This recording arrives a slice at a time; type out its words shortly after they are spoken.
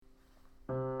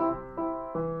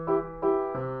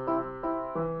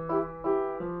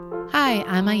Hi,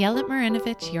 I'm Ayelet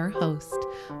Marinovich, your host.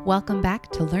 Welcome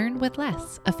back to Learn with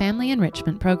Less, a family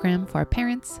enrichment program for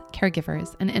parents,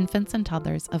 caregivers, and infants and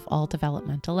toddlers of all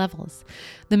developmental levels.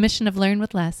 The mission of Learn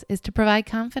with Less is to provide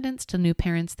confidence to new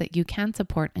parents that you can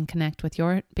support and connect with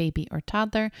your baby or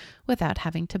toddler without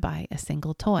having to buy a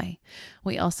single toy.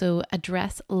 We also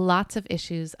address lots of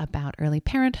issues about early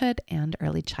parenthood and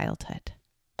early childhood.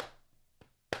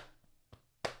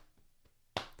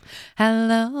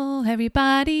 Hello,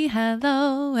 everybody.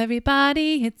 Hello,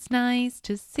 everybody. It's nice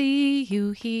to see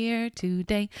you here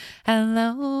today.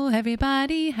 Hello,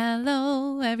 everybody.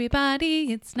 Hello,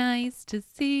 everybody. It's nice to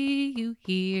see you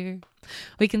here.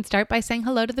 We can start by saying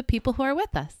hello to the people who are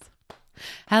with us.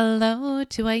 Hello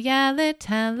to Ayelet,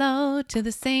 hello to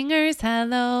the singers,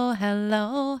 hello,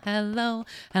 hello, hello,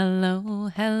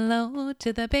 hello, hello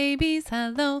to the babies,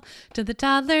 hello to the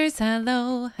toddlers,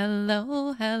 hello,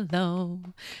 hello, hello.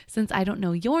 Since I don't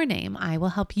know your name, I will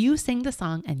help you sing the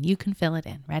song and you can fill it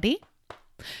in. Ready?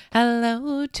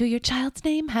 Hello to your child's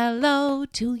name, hello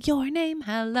to your name,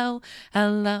 hello,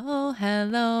 hello,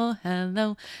 hello,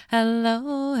 hello,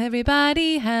 hello,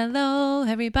 everybody, hello,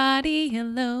 everybody,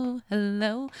 hello,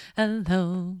 hello,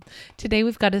 hello. Today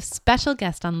we've got a special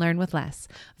guest on Learn with Less,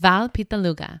 Val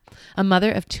Pitaluga, a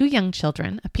mother of 2 young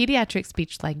children, a pediatric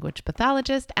speech-language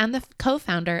pathologist, and the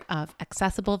co-founder of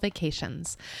Accessible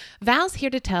Vacations. Val's here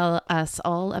to tell us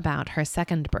all about her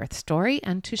second birth story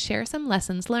and to share some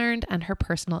lessons learned and her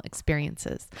personal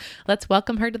experiences. Let's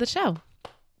welcome her to the show.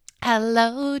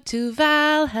 Hello to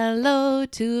Val, hello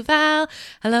to Val,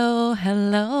 hello,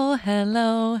 hello,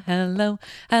 hello, hello,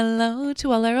 hello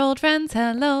to all our old friends,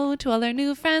 hello to all our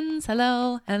new friends,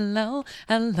 hello, hello,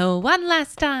 hello, one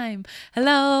last time.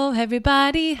 Hello,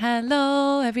 everybody,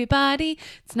 hello, everybody,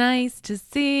 it's nice to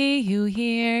see you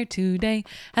here today.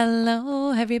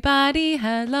 Hello, everybody,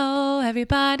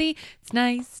 it's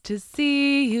nice to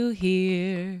see you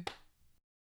here.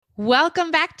 Welcome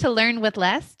back to Learn with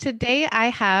Less. Today I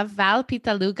have Val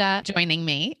Pitaluga joining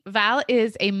me. Val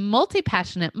is a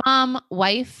multi-passionate mom,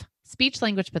 wife,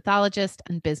 speech-language pathologist,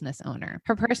 and business owner.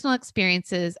 Her personal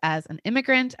experiences as an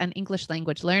immigrant and English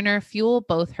language learner fuel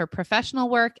both her professional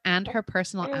work and her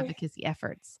personal advocacy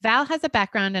efforts. Val has a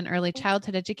background in early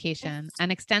childhood education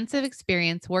and extensive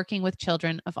experience working with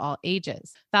children of all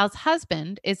ages. Val's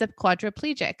husband is a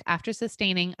quadriplegic after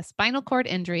sustaining a spinal cord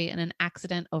injury in an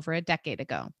accident over a decade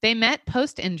ago. They met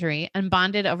post-injury and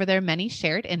bonded over their many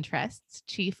shared interests,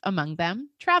 chief among them,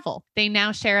 travel. They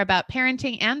now share about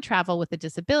parenting and travel with a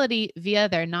disability via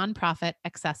their nonprofit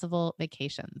Accessible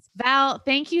Vacations. Val,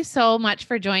 thank you so much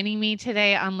for joining me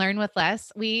today on Learn with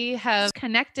Less. We have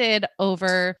connected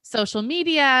over social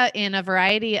media in a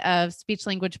variety of speech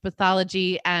language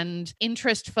pathology and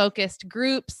interest-focused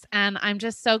groups, and I'm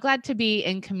just so glad to be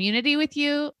in community with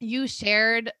you. You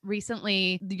shared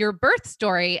recently your birth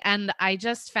story, and I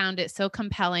just found it so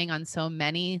compelling on so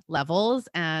many levels,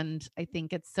 and I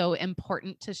think it's so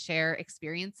important to share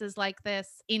experiences like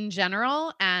this in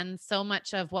general. And so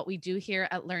much of what we do here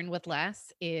at Learn with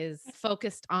Less is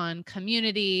focused on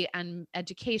community and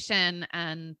education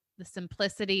and the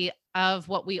simplicity of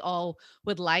what we all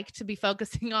would like to be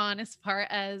focusing on as far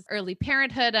as early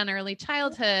parenthood and early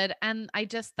childhood. And I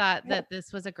just thought that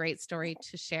this was a great story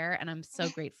to share. And I'm so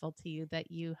grateful to you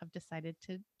that you have decided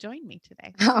to join me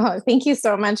today. Oh, thank you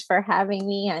so much for having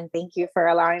me. And thank you for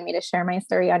allowing me to share my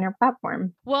story on your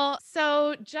platform. Well,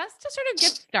 so just to sort of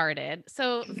get started.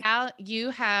 So Val,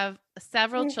 you have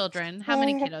several children. How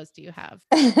many kiddos do you have?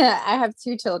 I have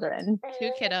 2 children.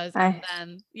 2 kiddos. And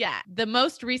then, the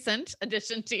most recent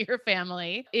addition to your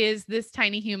family is this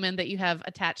tiny human that you have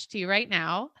attached to you right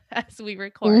now as we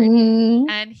record. Mm-hmm.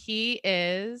 And he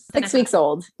is 6 weeks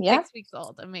old. Yeah. 6 weeks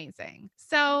old. Amazing.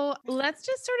 So let's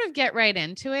just sort of get right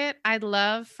into it. I'd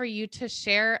love for you to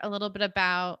share a little bit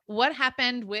about what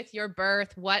happened with your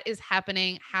birth, what is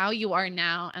happening, how you are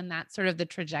now, and that's sort of the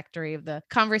trajectory of the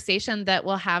conversation that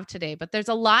we'll have today. But there's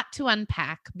a lot to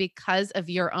unpack because of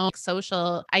your own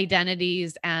social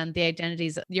identities and the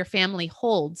identities your family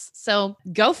holds. So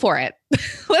go for it.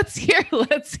 Let's hear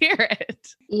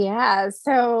it. Yeah.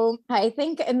 So I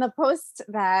think in the post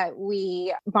that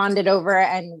we bonded over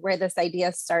and where this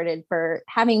idea started for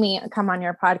having me come on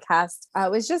your podcast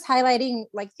was just highlighting,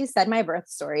 like you said, my birth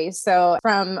story. So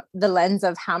from the lens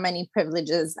of how many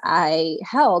privileges I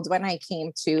held when I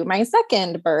came to my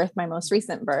second birth, my most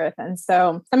recent birth. And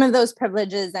so some of those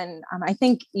privileges, and I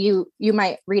think you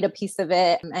might read a piece of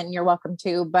it and you're welcome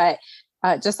to, but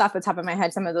just off the top of my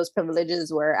head, some of those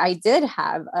privileges were I did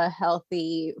have a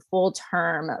healthy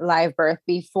full-term live birth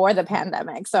before the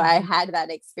pandemic. So I had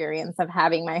that experience of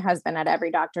having my husband at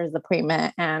every doctor's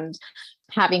appointment and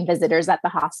having visitors at the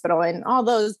hospital and all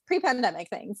those pre-pandemic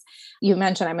things. You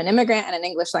mentioned I'm an immigrant and an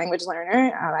English language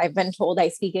learner. I've been told I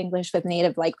speak English with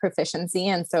native like proficiency.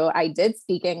 And so I did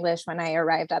speak English when I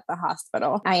arrived at the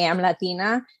hospital. I am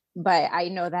Latina, but I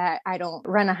know that I don't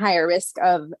run a higher risk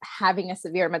of having a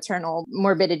severe maternal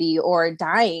morbidity or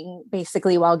dying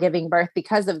basically while giving birth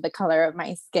because of the color of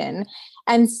my skin.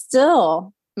 And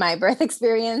still, my birth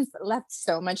experience left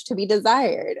so much to be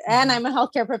desired. And I'm a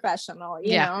healthcare professional,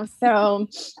 you know? So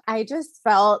I just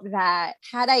felt that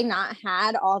had I not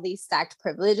had all these stacked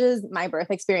privileges, my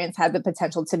birth experience had the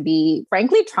potential to be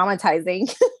frankly traumatizing.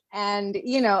 And,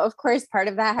 you know, of course, part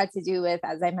of that had to do with,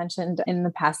 as I mentioned in the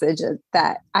passage,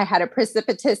 that I had a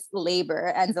precipitous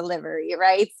labor and delivery,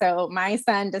 right? So my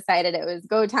son decided it was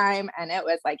go time, and it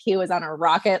was like he was on a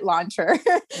rocket launcher.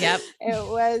 Yep.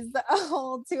 It was a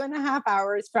whole 2.5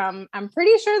 hours from, I'm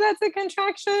pretty sure that's a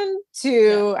contraction,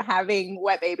 to having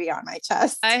wet baby on my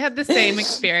chest. I had the same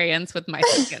experience with my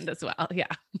second as well. Yeah.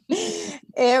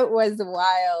 It was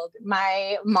wild.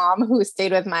 My mom, who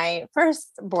stayed with my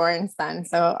firstborn son,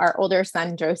 so our older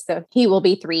son, Joseph, he will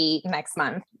be 3 next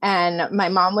month. And my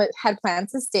mom had planned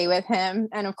to stay with him.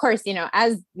 And of course, you know,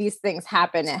 as these things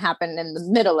happen, it happened in the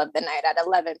middle of the night at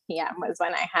 11 p.m. was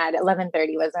when I had,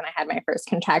 11:30 was when I had my first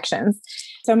contractions.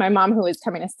 So my mom, who was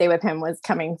coming to stay with him, was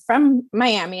coming from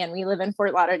Miami, and we live in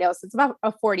Fort Lauderdale. So it's about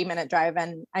a 40-minute drive.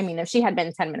 And I mean, if she had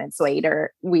been 10 minutes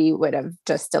later, we would have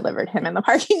just delivered him in the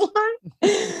parking lot.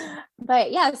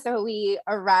 But yeah, so we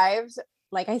arrived.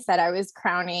 Like I said, I was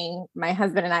crowning. My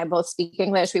husband and I both speak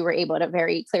English. We were able to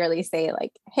very clearly say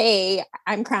like, hey,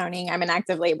 I'm crowning. I'm in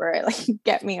active labor. Like,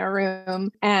 get me a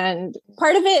room. And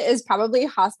part of it is probably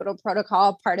hospital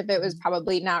protocol. Part of it was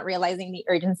probably not realizing the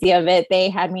urgency of it. They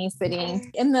had me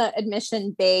sitting in the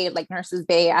admission bay, like nurses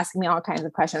bay, asking me all kinds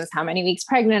of questions. How many weeks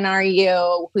pregnant are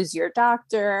you? Who's your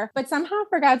doctor? But somehow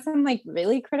forgot some like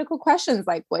really critical questions.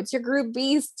 Like, what's your group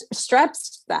B strep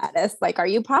status? Like, are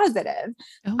you positive?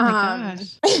 Oh my gosh.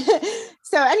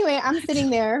 So anyway, I'm sitting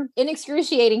there in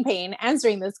excruciating pain,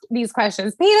 answering these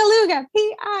questions. Pitaluga,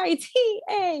 Pitaluga.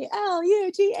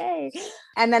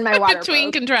 And then my water between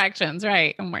broke. Contractions,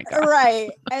 right? Oh my God. Right.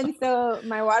 And so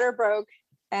my water broke.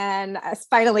 And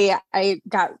finally, I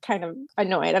got kind of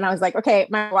annoyed, and I was like, okay,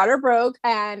 my water broke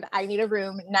and I need a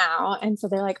room now. And so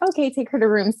they're like, okay, take her to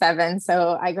room 7.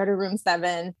 So I go to room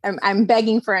 7. I'm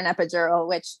begging for an epidural,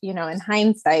 which, you know, in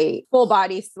hindsight, full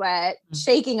body sweat,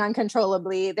 shaking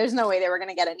uncontrollably. There's no way they were going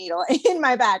to get a needle in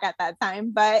my back at that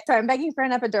time. But so I'm begging for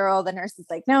an epidural. The nurse is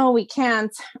like, no, we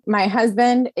can't. My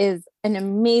husband is an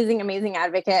amazing, amazing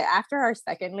advocate. After our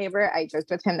second labor, I joked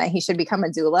with him that he should become a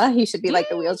doula. He should be like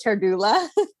the wheelchair doula.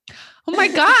 Oh my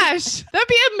gosh, that'd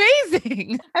be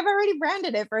amazing. I've already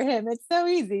branded it for him. It's so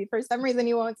easy. For some reason,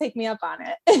 he won't take me up on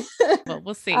it. Well,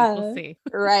 we'll see. We'll see.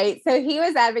 Right. So he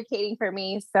was advocating for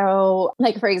me. So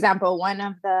like, for example, one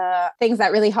of the things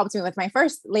that really helped me with my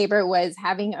first labor was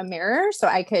having a mirror. So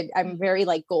I'm very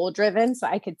like goal driven. So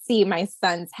I could see my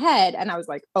son's head. And I was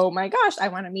like, oh my gosh, I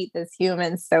want to meet this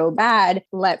human so bad.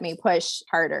 Let me push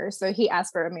harder. So he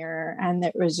asked for a mirror, and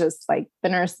it was just like, the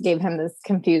nurse gave him this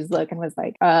confused look and was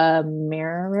like,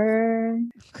 mirror.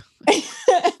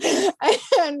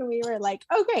 And we were like,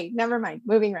 okay, never mind,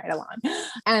 moving right along.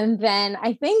 And then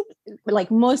I think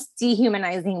like most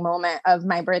dehumanizing moment of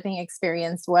my birthing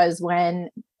experience was when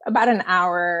about an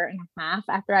hour and a half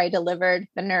after I delivered,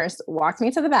 the nurse walked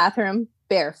me to the bathroom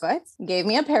barefoot, gave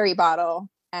me a peri bottle,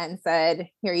 and said,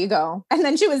 here you go. And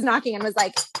then she was knocking and was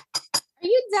like, are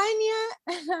you done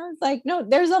yet? And I was like, no,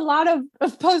 there's a lot of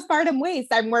postpartum waste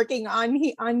I'm working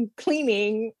on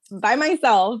cleaning by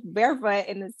myself, barefoot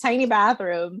in this tiny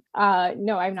bathroom.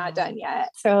 No, I'm not done yet.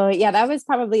 So yeah, that was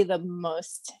probably the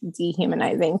most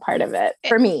dehumanizing part of it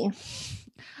for me.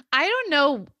 I don't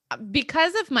know,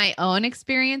 because of my own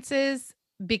experiences,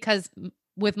 because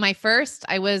with my first,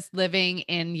 I was living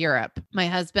in Europe. My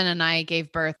husband and I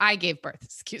gave birth. I gave birth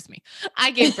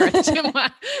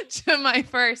to my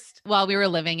first while we were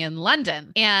living in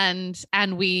London. And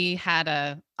we had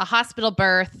a hospital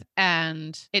birth,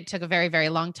 and it took a very, very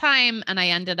long time. And I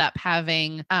ended up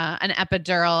having an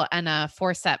epidural and a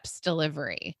forceps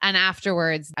delivery. And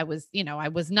afterwards, I was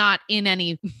not in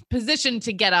any position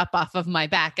to get up off of my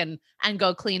back and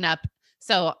go clean up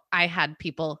So I had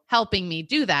people helping me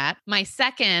do that. My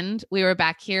second, we were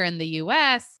back here in the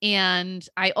US, and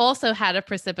I also had a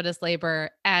precipitous labor,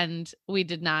 and we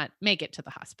did not make it to the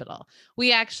hospital.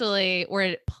 We actually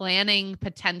were planning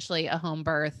potentially a home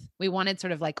birth. We wanted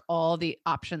sort of like all the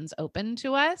options open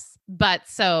to us. But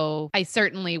so I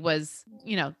certainly was,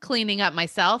 cleaning up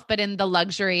myself, but in the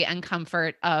luxury and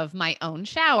comfort of my own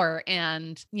shower,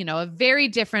 and, a very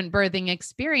different birthing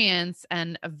experience,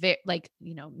 and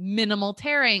minimal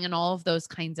tearing and all of those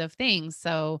kinds of things.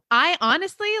 So I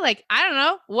honestly, I don't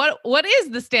know what is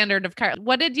the standard of care.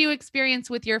 What did you experience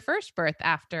with your first birth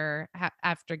after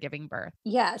giving birth?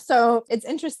 Yeah. So it's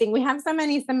interesting. We have so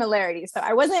many similarities. So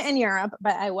I wasn't in Europe,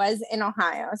 but I was in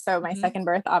Ohio. So my second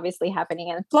birth obviously happening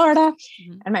in Florida,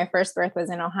 and my first birth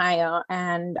was in Ohio.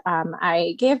 And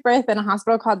I gave birth in a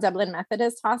hospital called Dublin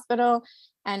Methodist Hospital.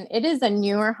 And it is a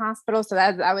newer hospital. So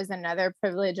that was another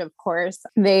privilege, of course.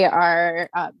 They are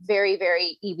very,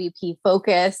 very EVP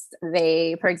focused.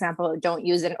 They, for example, don't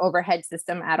use an overhead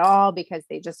system at all because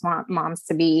they just want moms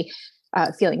to be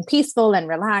feeling peaceful and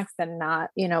relaxed and not,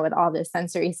 with all this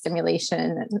sensory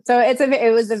stimulation. So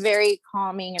it was a very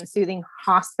calming and soothing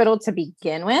hospital to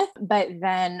begin with, but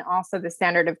then also the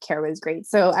standard of care was great.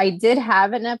 So I did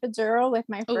have an epidural with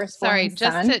my first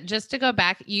son. Just to go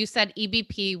back, you said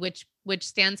EBP, which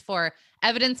stands for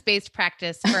evidence-based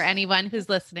practice, for anyone who's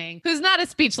listening, who's not a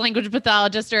speech language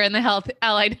pathologist or in the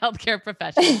allied healthcare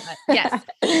profession. But yes.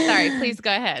 Sorry, please go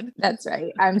ahead. That's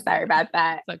right. I'm sorry about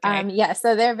that. Okay.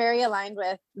 So they're very aligned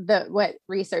with what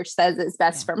research says is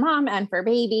best for mom and for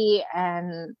baby.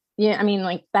 And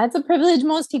that's a privilege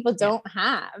most people don't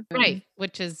have. Right.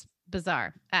 Which is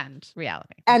bizarre and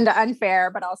reality and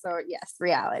unfair, but also yes,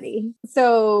 reality.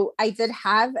 So I did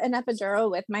have an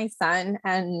epidural with my son,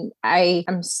 and I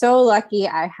am so lucky.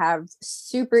 I have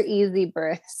super easy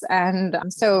births. And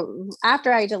so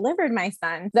after I delivered my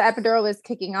son, the epidural was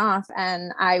kicking off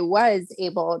and I was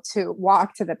able to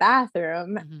walk to the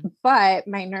bathroom, but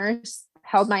my nurse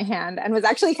held my hand and was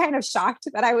actually kind of shocked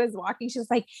that I was walking. She was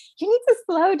like, "You need to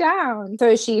slow down."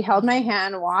 So she held my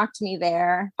hand, walked me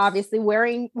there, obviously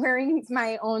wearing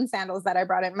my own sandals that I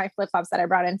brought in, my flip-flops that I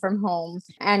brought in from home,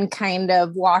 and kind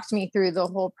of walked me through the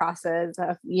whole process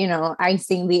of,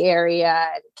 icing the area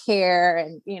and care.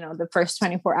 And, the first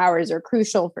 24 hours are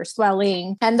crucial for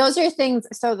swelling. And those are things.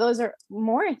 So those are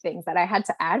more things that I had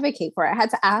to advocate for. I had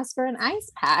to ask for an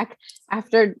ice pack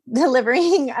after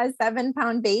delivering a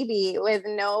 7-pound baby with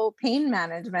no pain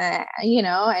management,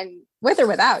 and with or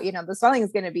without, the swelling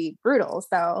is going to be brutal.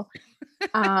 So,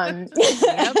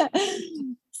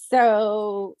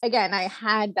 so again, I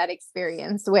had that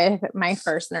experience with my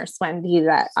first nurse, Wendy,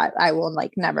 that I will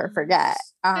never forget.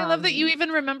 I love that you even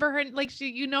remember her,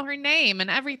 you know her name and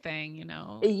everything,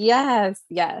 Yes.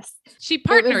 She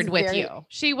partnered with you.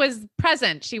 She was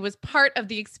present. She was part of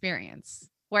the experience.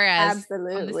 Whereas on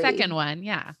the second one,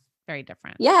 very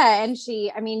different. Yeah. And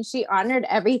she honored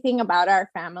everything about our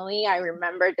family. I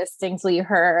remember distinctly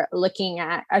her looking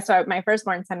at, so my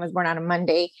firstborn son was born on a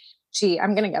Monday.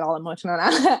 I'm going to get all emotional now.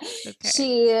 Okay.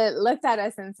 She looked at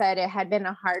us and said it had been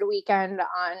a hard weekend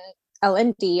on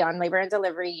L&D, on labor and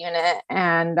delivery unit.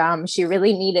 And she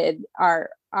really needed our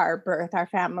birth, our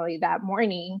family that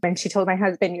morning. And she told my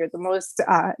husband, "You're the most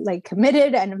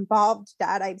committed and involved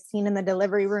dad I've seen in the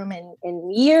delivery room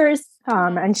in years."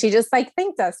 And she just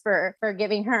thanked us for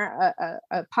giving her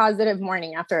a positive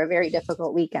morning after a very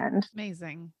difficult weekend.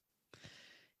 Amazing.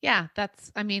 Yeah,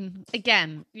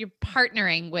 again, you're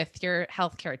partnering with your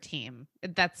healthcare team.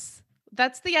 That's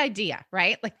the idea,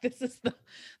 right?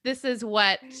 This is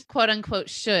what quote unquote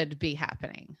should be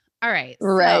happening. All right.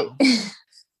 Right.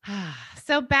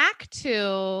 So back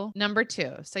to number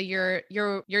 2. So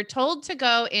you're told to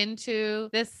go into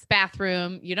this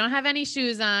bathroom. You don't have any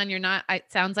shoes on. It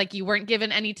sounds like you weren't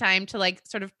given any time to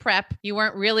sort of prep. You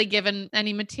weren't really given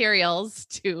any materials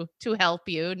to help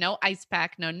you. No ice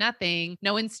pack, no nothing,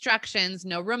 no instructions,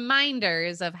 no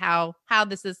reminders of how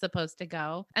this is supposed to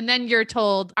go. And then you're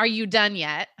told, "Are you done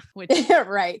yet?" Which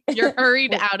right. You're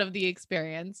hurried out of the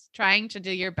experience, trying to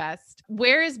do your best.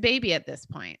 Where is baby at this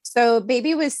point? So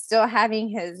baby was still having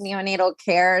his neonatal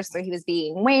care. So he was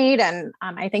being weighed, and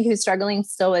I think he was struggling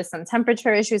still with some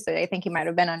temperature issues. So I think he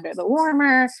might've been under the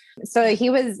warmer. So he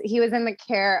was in the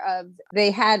care of,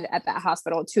 they had at that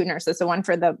hospital 2 nurses. So one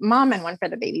for the mom and one for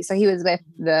the baby. So he was with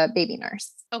the baby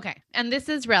nurse. Okay. And this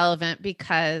is relevant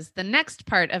because the next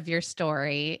part of your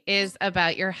story is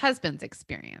about your husband's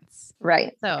experience.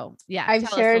 Right. So yeah. I've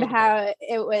shared how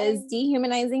it was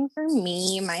dehumanizing for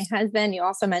me. My husband, you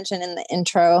also mentioned in the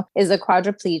intro, is a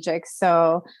quadriplegic.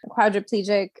 So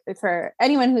quadriplegic, for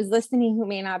anyone who's listening who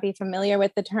may not be familiar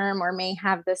with the term or may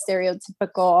have the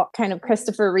stereotypical kind of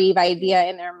Christopher Reeve idea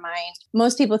in their mind,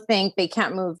 most people think they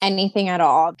can't move anything at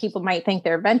all. People might think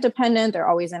they're vent dependent, they're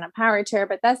always in a power chair,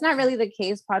 but that's not really the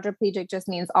case. Quadriplegic just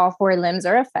means all four limbs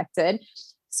are affected.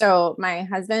 So my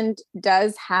husband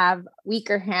does have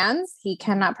weaker hands. He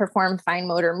cannot perform fine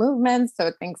motor movements.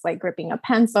 So things like gripping a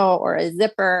pencil or a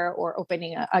zipper or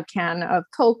opening a can of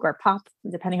Coke or pop,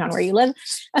 depending on where you live.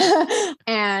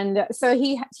 And so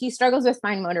he struggles with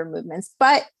fine motor movements,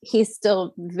 but he's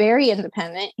still very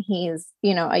independent. He's,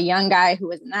 a young guy who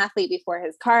was an athlete before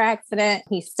his car accident.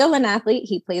 He's still an athlete.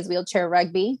 He plays wheelchair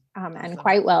rugby and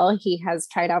quite well. He has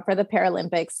tried out for the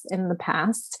Paralympics in the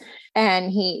past.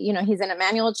 And he's in a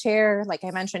manual chair. Like I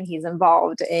mentioned, he's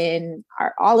involved in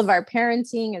all of our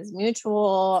parenting is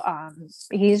mutual.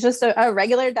 He's just a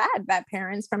regular dad that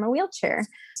parents from a wheelchair.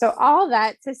 So all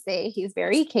that to say, he's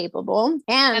very capable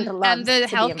and the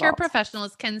healthcare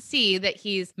professionals can see that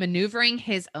he's maneuvering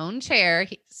his own chair.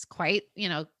 He's quite,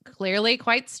 clearly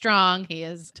quite strong. He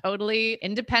is totally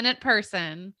independent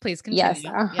person. Please continue. Yes,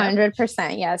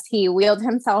 100%. Yes. He wheeled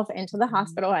himself into the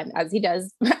hospital, and as he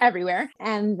does everywhere.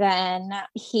 And then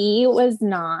he was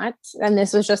not, and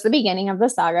this was just the beginning of the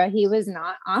saga, he was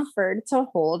not offered to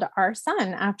hold our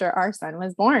son after our son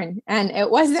was born. And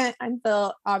it wasn't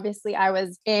until obviously I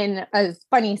was in a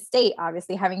funny state,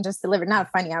 obviously having just delivered, not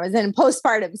funny, I was in a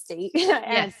postpartum state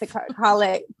and to call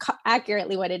it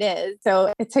accurately what it is.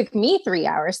 So it took me 3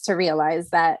 hours to realize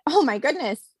that, oh my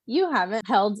goodness, you haven't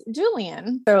held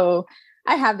Julian. So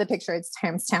I have the picture. It's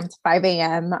timestamped 5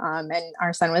 a.m. And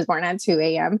our son was born at 2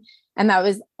 a.m. And that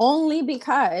was only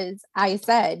because I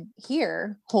said,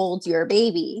 here, hold your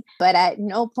baby. But at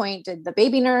no point did the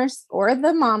baby nurse or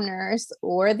the mom nurse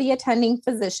or the attending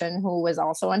physician, who was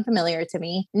also unfamiliar to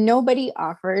me, nobody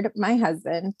offered my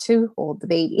husband to hold the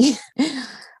baby.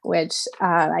 Which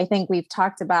I think we've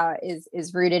talked about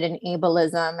is rooted in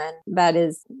ableism. And that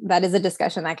is a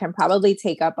discussion that can probably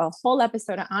take up a whole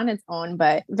episode on its own.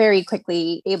 But very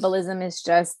quickly, ableism is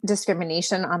just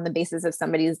discrimination on the basis of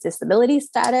somebody's disability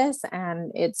status.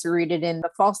 And it's rooted in the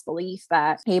false belief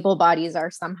that able bodies are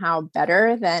somehow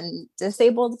better than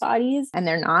disabled bodies. And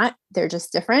they're not. They're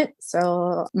just different.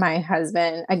 So my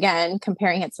husband, again,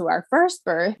 comparing it to our first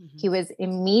birth, he was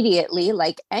immediately,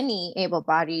 like any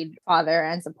able-bodied father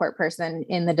and support person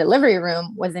in the delivery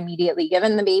room, was immediately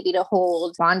given the baby to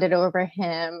hold, bonded over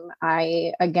him.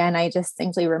 I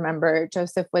distinctly remember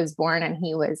Joseph was born and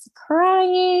he was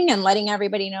crying and letting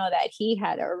everybody know that he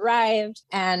had arrived.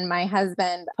 And my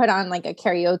husband put on like a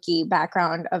karaoke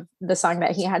background of the song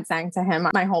that he had sang to him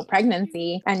my whole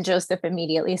pregnancy. And Joseph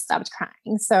immediately stopped crying.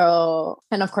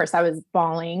 And of course I was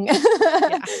bawling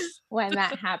when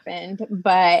that happened.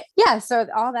 But yeah, so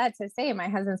all that to say, my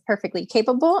husband's perfectly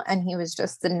capable and he was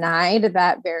just denied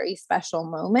that very special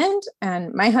moment.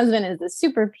 And my husband is a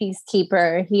super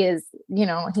peacekeeper. He is,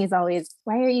 he's always,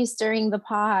 why are you stirring the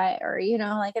pot? Or,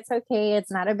 like, it's okay.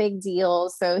 It's not a big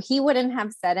deal. So he wouldn't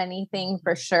have said anything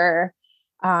for sure.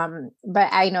 But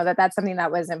I know that that's something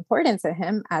that was important to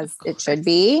him, as it should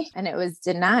be. And it was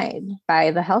denied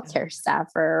by the healthcare staff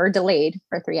or delayed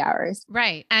for 3 hours.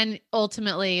 Right. And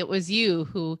ultimately it was you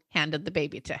who handed the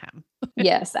baby to him.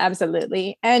 Yes,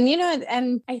 absolutely. And,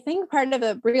 and I think part of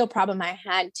the real problem I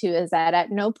had too is that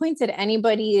at no point did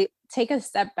anybody take a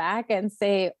step back and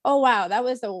say, oh, wow, that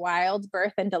was a wild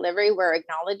birth and delivery. We're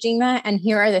acknowledging that. And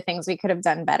here are the things we could have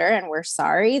done better. And we're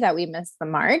sorry that we missed the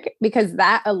mark, because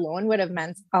that alone would have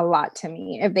meant a lot to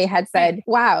me. If they had said,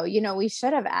 wow, we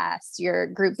should have asked your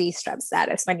group B strep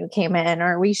status when you came in,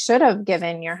 or we should have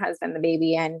given your husband the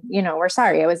baby. And, we're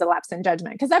sorry, it was a lapse in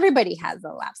judgment, because everybody has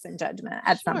a lapse in judgment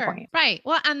at some point. Right.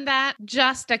 Well, and that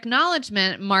just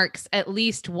acknowledgement marks at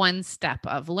least one step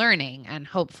of learning and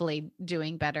hopefully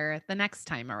doing better the next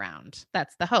time around.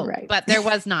 That's the hope. Right. But there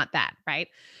was not that, right?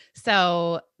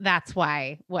 So that's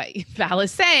why what Val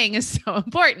is saying is so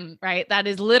important, right? That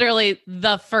is literally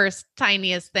the first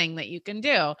tiniest thing that you can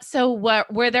do. So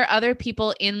were there other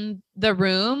people in the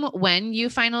room when you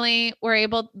finally were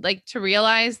able to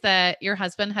realize that your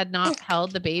husband had not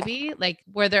held the baby?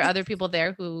 Were there other people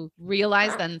there who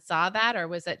realized and saw that, or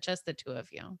was it just the two of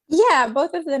you? Yeah,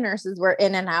 both of the nurses were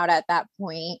in and out at that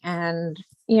point. And,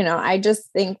 I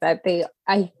just think that they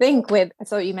I think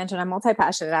so you mentioned I'm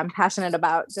multi-passionate. I'm passionate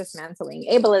about dismantling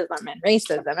ableism and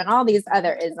racism and all these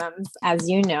other isms, as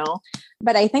you know.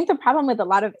 But I think the problem with a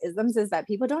lot of isms is that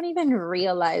people don't even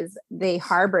realize they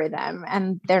harbor them,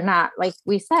 and they're not, like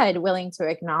we said, willing to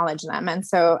acknowledge them. And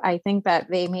so I think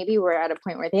that they maybe were at a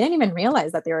point where they didn't even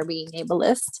realize that they were being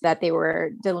ableist, that they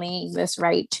were delaying this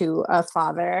right to a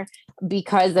father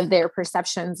because of their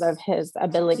perceptions of his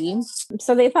ability.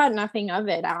 So they thought nothing of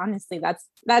it. Honestly,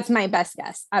 that's my best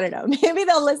guess. I don't know. Maybe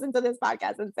they'll listen to this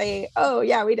podcast and say, "Oh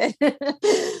yeah, we did,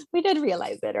 we did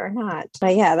realize it," or not.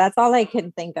 But yeah, that's all I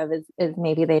can think of is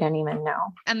maybe they didn't even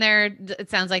know. And it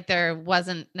sounds like there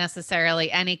wasn't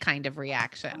necessarily any kind of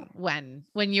reaction when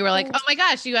you were like, "Oh my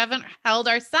gosh, you haven't held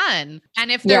our son."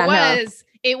 And if there was,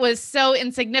 it was so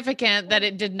insignificant that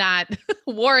it did not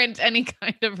warrant any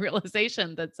kind of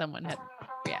realization that someone had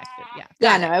reacted. Yeah.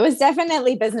 Yeah, no, it was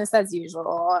definitely business as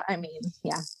usual. I mean,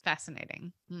 yeah.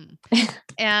 Fascinating.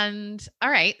 And all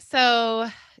right. So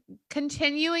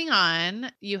continuing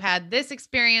on, you had this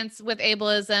experience with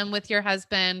ableism with your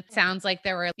husband. Sounds like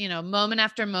there were, moment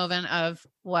after moment of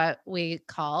what we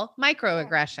call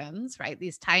microaggressions, right?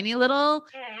 These tiny little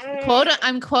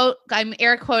I'm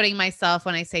air quoting myself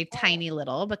when I say tiny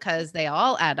little, because they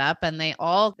all add up and they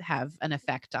all have an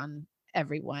effect on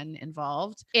everyone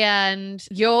involved. And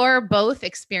you're both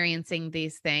experiencing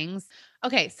these things.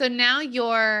 Okay, so now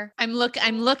I'm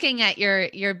looking at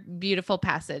your beautiful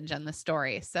passage and the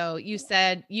story. So you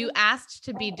said you asked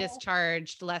to be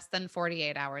discharged less than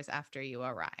 48 hours after you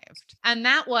arrived. And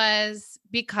that was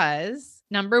because,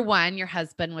 number one, your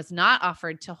husband was not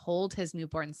offered to hold his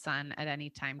newborn son at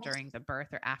any time during the birth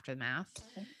or aftermath.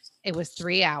 It was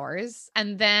 3 hours.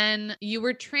 And then you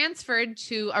were transferred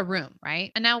to a room,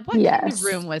 right? And now what kind of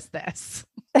room was this?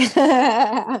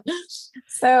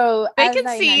 So they can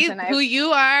see who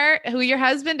you are, who your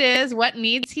husband is, what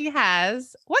needs he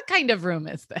has. What kind of room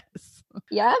is this?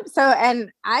 Yeah. So, and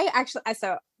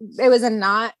it was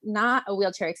not a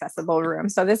wheelchair accessible room.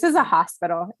 So this is a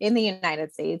hospital in the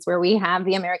United States where we have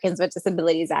the Americans with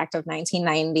Disabilities Act of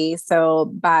 1990. So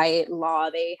by law,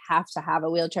 they have to have a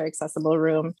wheelchair accessible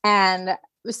room. And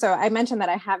so I mentioned that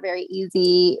I have very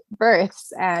easy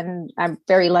births, and I'm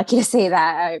very lucky to say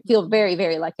that. I feel very,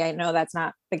 very lucky. I know that's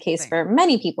not the case for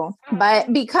many people,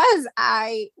 but because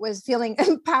I was feeling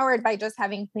empowered by just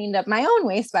having cleaned up my own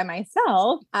waste by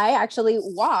myself, I actually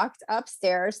walked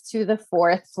upstairs to the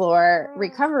 4th floor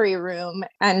recovery room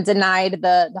and denied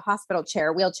the hospital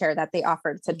wheelchair that they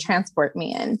offered to transport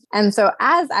me in. And so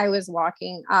as I was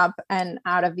walking up and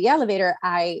out of the elevator,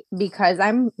 because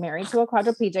I'm married to a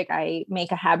quadriplegic, I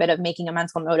make a habit of making a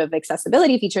mental note of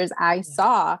accessibility features. I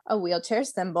saw a wheelchair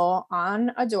symbol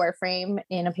on a door frame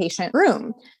in a patient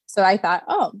room. So I thought,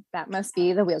 oh, that must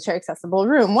be the wheelchair accessible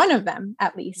room, one of them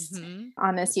at least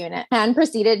on this unit, and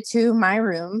proceeded to my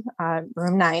room,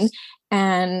 room 9,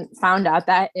 and found out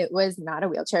that it was not a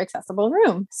wheelchair accessible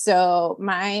room. So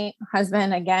my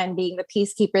husband, again, being the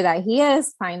peacekeeper that he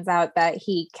is, finds out that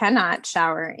he cannot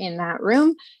shower in that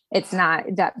room. It's not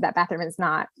that bathroom is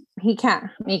not, he can't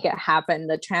make it happen.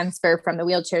 The transfer from the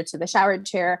wheelchair to the shower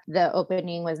chair, the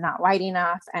opening was not wide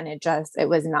enough, and it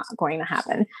was not going to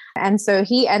happen. And so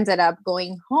he ended up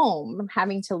going home,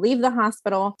 having to leave the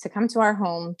hospital to come to our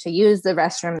home to use the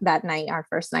restroom that night, our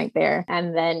first night there,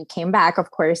 and then came back,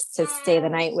 of course, to stay the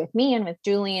night with me and with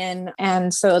Julian.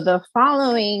 And so the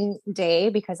following day,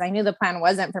 because I knew the plan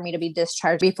wasn't for me to be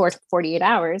discharged before 48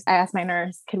 hours, I asked my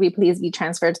nurse, could we please be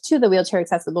transferred to the wheelchair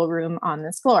accessible room on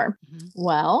this floor?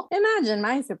 Well, imagine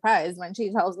my surprise when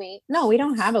she tells me, no, we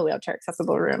don't have a wheelchair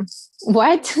accessible room.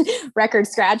 What? Record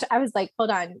scratch. I was like,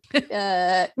 hold on.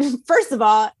 First of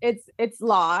all, it's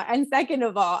law. And second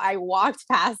of all, I walked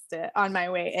past it on my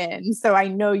way in. So I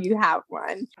know you have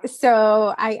one.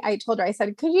 So I told her, I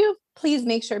said, could you please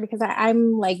make sure, because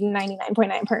I'm like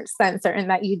 99.9% certain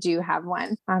that you do have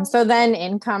one. So then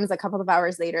in comes a couple of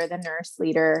hours later, the nurse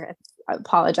leader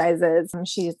apologizes.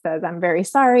 She says, I'm very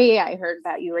sorry. I heard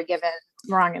that you were given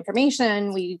wrong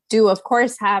information. We do, of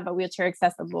course, have a wheelchair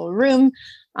accessible room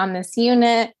on this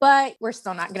unit, but we're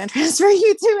still not going to transfer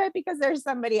you to it because there's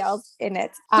somebody else in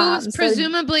it. Who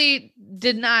presumably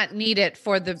did not need it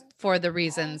for the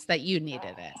reasons that you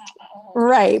needed it.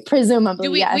 Right.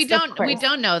 Presumably. Yes, we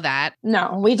don't know that.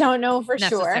 No, we don't know for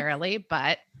necessarily,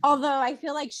 but although I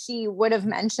feel like she would have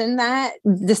mentioned that,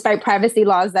 despite privacy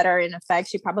laws that are in effect,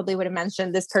 she probably would have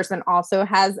mentioned this person also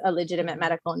has a legitimate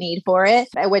medical need for it,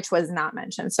 which was not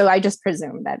mentioned. So I just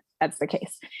presume that that's the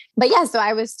case. But yeah, so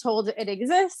I was told it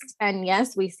exists. And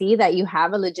yes, we see that you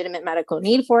have a legitimate medical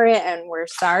need for it. And we're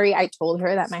sorry. I told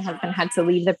her that my husband had to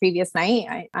leave the previous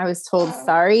night. I was told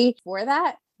sorry for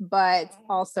that. but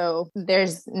also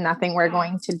there's nothing we're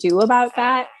going to do about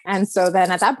that. And so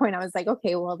then at that point I was like,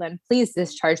 okay, well then please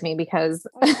discharge me, because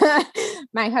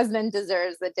my husband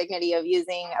deserves the dignity of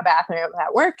using a bathroom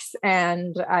that works.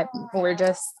 And we're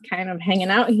just kind of hanging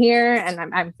out here, and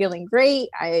I'm feeling great.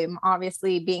 I'm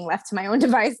obviously being left to my own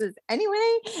devices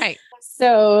anyway. Right.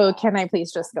 So can I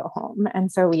please just go home?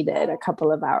 And so we did a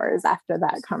couple of hours after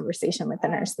that conversation with the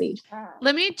nurse lead.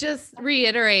 Let me just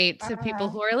reiterate to people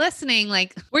who are listening,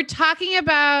 like, we're talking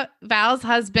about Val's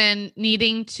husband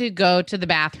needing to go to the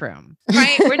bathroom,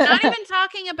 right? We're not even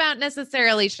talking about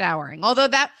necessarily showering, although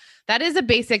that is a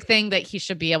basic thing that he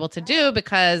should be able to do,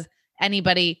 because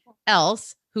anybody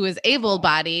else who is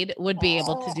able-bodied would be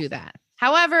able to do that.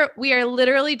 However, we are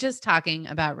literally just talking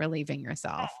about relieving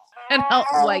yourself and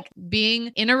like being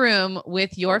in a room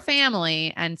with your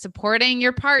family and supporting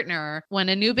your partner when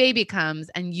a new baby comes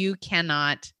and you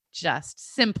cannot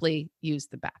just simply use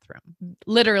the bathroom.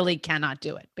 Literally cannot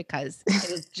do it, because it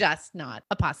is just not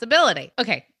a possibility.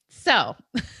 Okay. So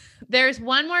there's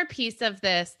one more piece of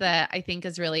this that I think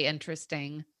is really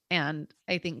interesting, and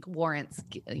I think warrants,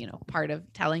 part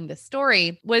of telling this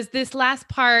story, was this last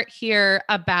part here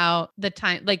about the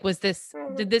time. Like,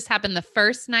 did this happen the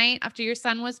first night after your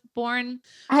son was born?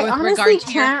 I honestly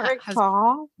can't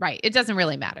recall. Right. It doesn't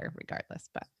really matter regardless,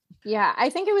 but. Yeah, I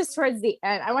think it was towards the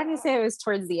end. I want to say it was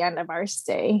towards the end of our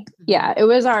stay. Yeah, it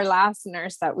was our last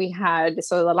nurse that we had.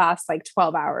 So the last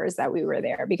 12 hours that we were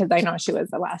there, because I know she was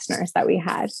the last nurse that we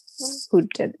had who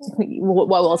did what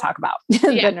we'll talk about.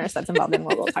 The nurse that's involved in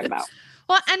what we'll talk about.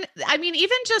 Well, and I mean,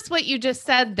 even just what you just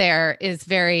said there is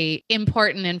very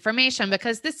important information,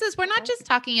 because we're not just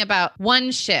talking about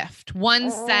one shift,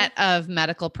 one set of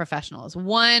medical professionals,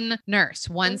 one nurse,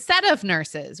 one set of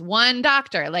nurses, one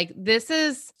doctor. Like, this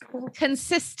is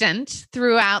consistent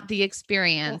throughout the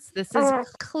experience. This is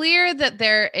clear that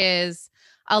there is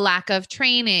a lack of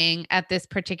training at this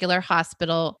particular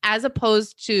hospital, as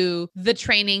opposed to the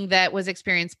training that was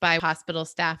experienced by hospital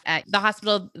staff at the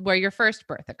hospital where your first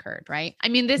birth occurred, right? I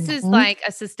mean, this is like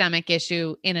a systemic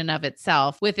issue in and of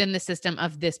itself within the system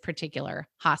of this particular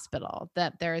hospital,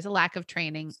 that there is a lack of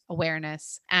training,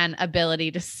 awareness, and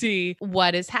ability to see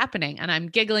what is happening. And I'm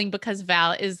giggling because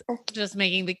Val is just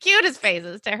making the cutest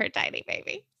faces to her tiny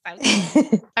baby.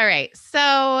 All right.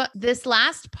 So this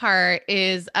last part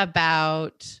is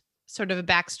about sort of a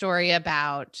backstory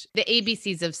about the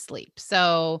ABCs of sleep.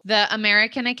 So the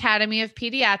American Academy of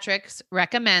Pediatrics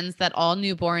recommends that all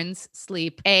newborns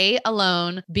sleep A,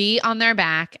 alone, B, on their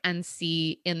back, and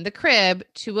C, in the crib,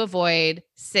 to avoid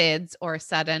SIDS, or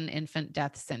sudden infant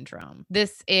death syndrome.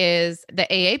 This is the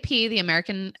AAP, the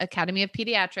American Academy of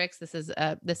Pediatrics.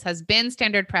 This has been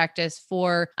standard practice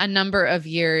for a number of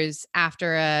years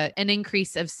after an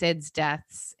increase of SIDS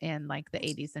deaths in like the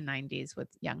 80s and 90s with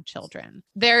young children.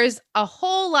 There's a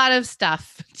whole lot of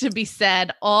stuff to be said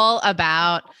all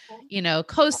about,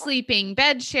 co-sleeping,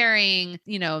 bed sharing,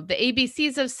 the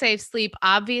ABCs of safe sleep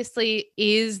obviously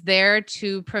is there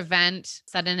to prevent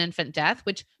sudden infant death,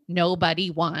 which nobody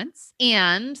wants.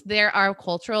 And there are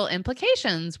cultural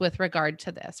implications with regard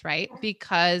to this, right?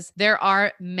 Because there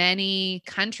are many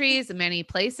countries, many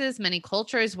places, many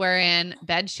cultures wherein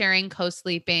bed sharing,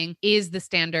 co-sleeping is the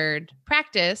standard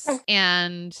practice.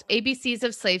 And ABCs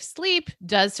of safe sleep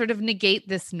does sort of negate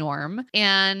this norm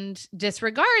and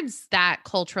disregards that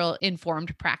cultural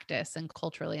informed practice and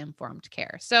culturally informed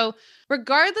care. So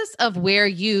regardless of where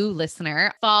you,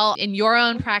 listener, fall in your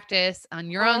own practice, on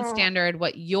your own standard,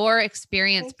 what your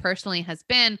experience personally has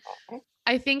been,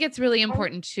 I think it's really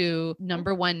important to,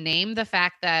 number one, name the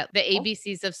fact that the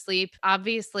ABCs of sleep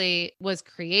obviously was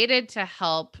created to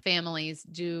help families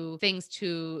do things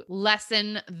to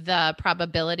lessen the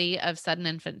probability of sudden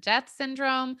infant death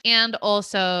syndrome. And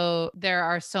also, there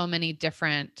are so many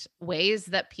different ways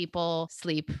that people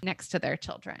sleep next to their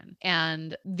children.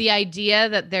 And the idea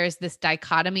that there's this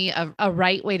dichotomy of a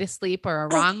right way to sleep or a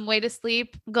wrong way to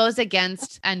sleep goes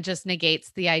against and just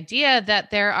negates the idea that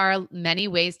there are many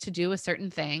ways to do a certain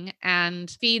thing,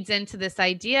 and feeds into this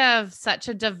idea of such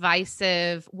a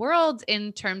divisive world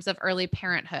in terms of early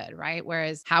parenthood, right?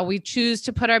 Whereas how we choose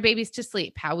to put our babies to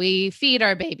sleep, how we feed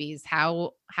our babies,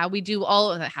 how we do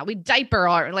all of that, how we diaper,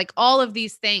 or like all of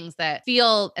these things that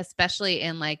feel, especially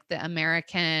in like the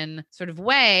American sort of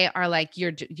way, are like,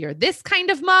 you're this kind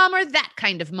of mom or that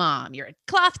kind of mom. You're a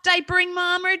cloth diapering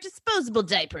mom or a disposable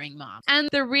diapering mom. And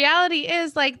the reality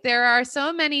is, like, there are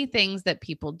so many things that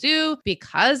people do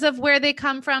because of where they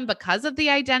come from, because of the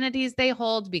identities they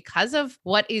hold, because of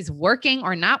what is working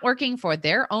or not working for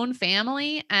their own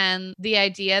family. And the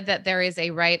idea that there is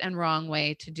a right and wrong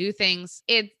way to do things,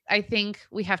 I think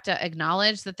we have to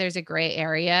acknowledge that there's a gray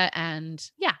area, and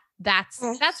yeah, that's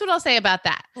what I'll say about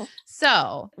that.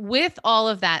 So with all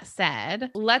of that said,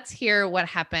 let's hear what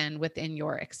happened within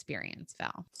your experience,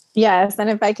 Val. Yes. And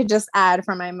if I could just add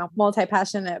from my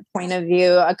multi-passionate point of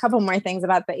view, a couple more things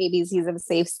about the ABCs of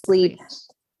safe sleep.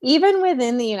 Even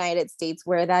within the United States,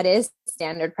 where that is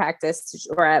standard practice,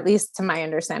 or at least to my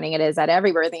understanding, it is at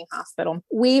every birthing hospital,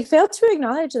 we fail to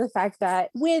acknowledge the fact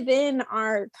that within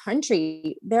our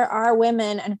country, there are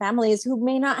women and families who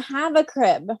may not have a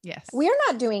crib. Yes. We're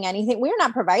not doing anything. We're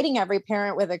not providing every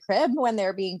parent with a crib when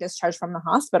they're being discharged from the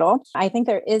hospital. I think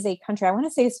there is a country, I want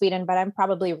to say Sweden, but I'm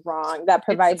probably wrong, that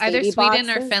provides it's either baby Sweden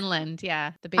boxes. or Finland.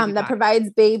 Yeah. The baby that provides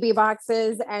baby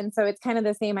boxes. And so it's kind of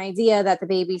the same idea that the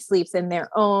baby sleeps in their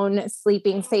own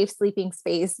safe sleeping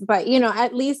space. But,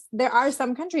 at least there are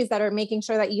some countries that are making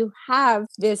sure that you have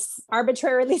this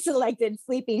arbitrarily selected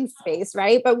sleeping space,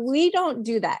 right? But we don't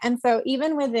do that. And so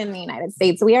even within the United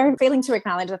States, we are failing to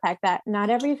acknowledge the fact that not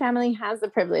every family has the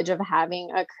privilege of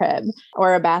having a crib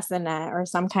or a bassinet or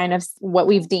some kind of what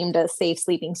we've deemed a safe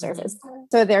sleeping surface.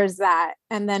 So there's that.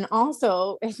 And then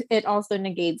also, it also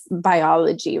negates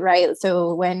biology, right?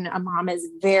 So when a mom is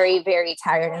very, very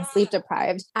tired and sleep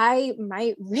deprived, I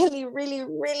might really, really,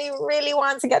 really, really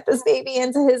want to get this baby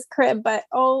into his crib, but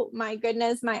oh my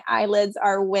goodness, my eyelids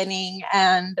are winning,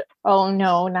 and oh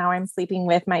no, now I'm sleeping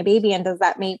with my baby. And does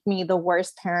that make me the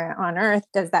worst parent on earth?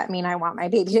 Does that mean I want my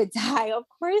baby to die? Of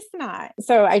course not.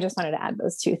 So I just wanted to add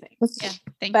those two things. Yeah,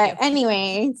 thank you. But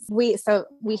anyways, we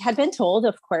had been told,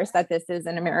 of course, that this is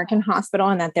an American hospital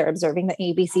and that they're observing the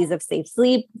ABCs of safe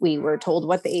sleep. We were told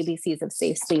what the ABCs of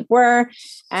safe sleep were,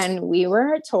 and we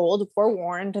were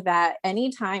forewarned that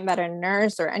anytime that a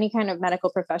nurse or any kind of medical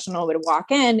professional would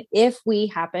walk in, if we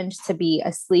happened to be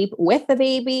asleep with the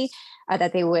baby,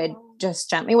 that they would just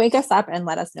gently wake us up and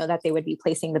let us know that they would be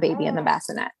placing the baby in the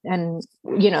bassinet. And,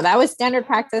 that was standard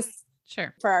practice.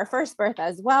 Sure. For our first birth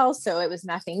as well. So it was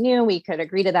nothing new. We could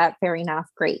agree to that. Fair enough.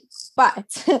 Great. But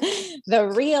the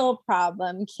real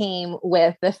problem came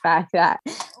with the fact that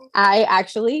I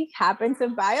actually happen to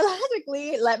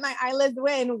biologically let my eyelids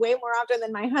win way more often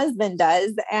than my husband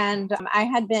does. And I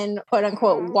had been, quote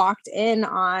unquote, walked in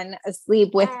on asleep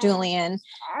with Julian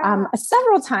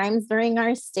several times during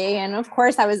our stay. And of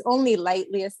course, I was only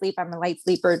lightly asleep. I'm a light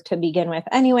sleeper to begin with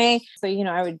anyway. So,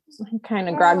 I would kind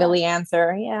of groggily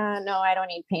answer, yeah, no, I don't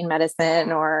need pain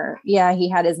medicine, or yeah, he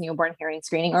had his newborn hearing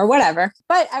screening or whatever.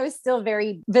 But I was still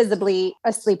very visibly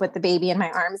asleep with the baby in my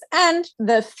arms. And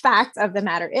the fact of the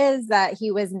matter is that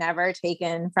he was never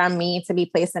taken from me to be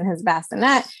placed in his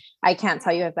bassinet. I can't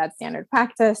tell you if that's standard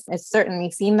practice. It certainly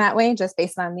seemed that way just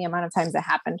based on the amount of times it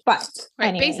happened. But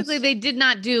anyway. Basically, they did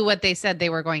not do what they said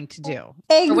they were going to do.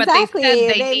 Exactly. Or what they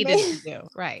said they needed to do.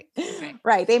 Right.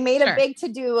 Right. They made a big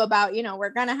to-do about, we're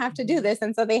going to have to do this.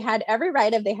 And so they had every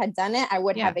right. If they had done it, I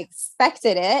would have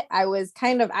expected it. I was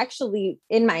kind of actually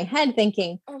in my head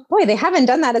thinking, boy, they haven't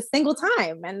done that a single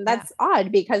time. And that's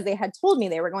odd because they had told me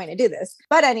they were going to do this.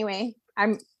 But anyway,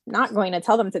 I'm not going to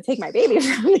tell them to take my baby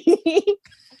from me.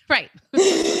 Right.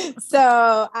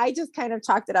 So I just kind of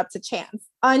chalked it up to chance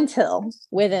until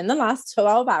within the last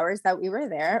 12 hours that we were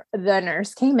there, the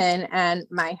nurse came in and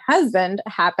my husband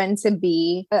happened to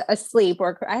be asleep,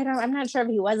 or I'm not sure if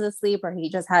he was asleep or he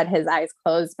just had his eyes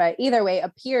closed, but either way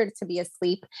appeared to be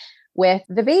asleep with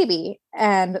the baby.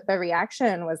 And the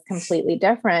reaction was completely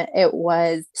different. It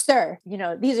was, sir,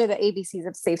 these are the ABCs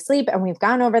of safe sleep and we've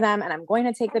gone over them and I'm going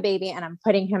to take the baby and I'm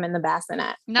putting him in the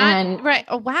bassinet. Right.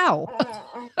 Oh, wow.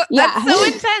 Yeah. That's so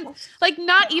intense. Like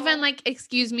not even like,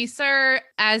 excuse me, sir,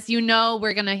 as you know,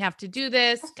 we're going to have to do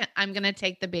this. I'm going to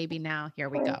take the baby now. Here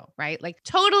we go. Right. Like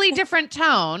totally different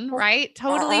tone, right?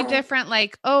 Totally different.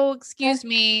 Like, oh, excuse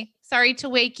me. Sorry to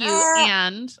wake you.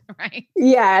 And right.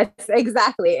 Yes,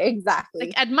 exactly.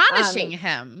 Like admonishing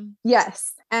him.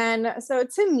 Yes. And so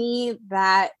to me,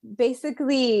 that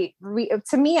basically,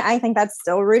 I think that's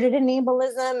still rooted in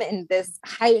ableism and this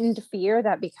heightened fear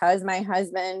that because my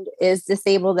husband is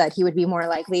disabled, that he would be more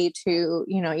likely to,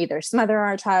 either smother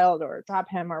our child or drop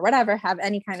him or whatever, have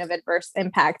any kind of adverse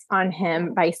impact on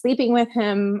him by sleeping with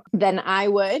him than I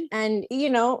would. And,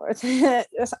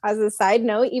 as a side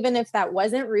note, even if that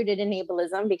wasn't rooted in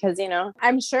ableism, because,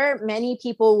 I'm sure many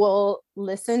people will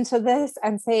listen to this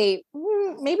and say,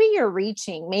 maybe you're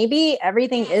reaching, maybe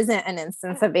everything isn't an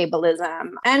instance of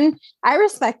ableism. And I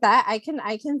respect that. I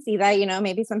can see that,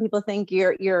 maybe some people think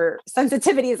your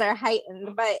sensitivities are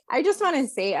heightened, but I just want to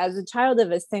say, as a child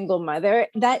of a single mother,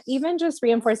 that even just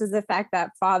reinforces the fact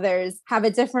that fathers have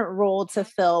a different role to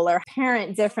fill or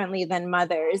parent differently than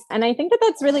mothers. And I think that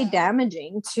that's really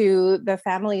damaging to the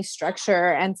family structure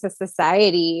and to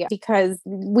society, because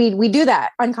we do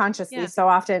that unconsciously so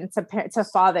often to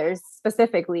fathers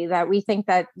specifically, that we think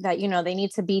that they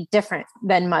need to be different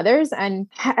than mothers. And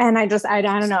I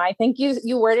don't know. I think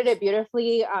you worded it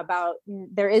beautifully about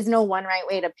there is no one right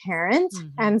way to parent. Mm-hmm.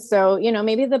 And so,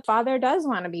 maybe the father does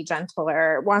want to be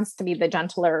gentler, wants to be the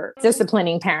gentler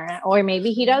disciplining parent, or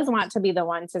maybe he does want to be the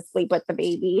one to sleep with the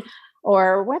baby,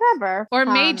 or whatever. Or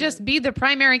may just be the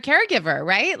primary caregiver,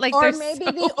 right? Like, or maybe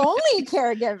the only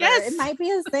caregiver. Yes. It might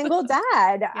be a single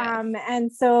dad. Yes.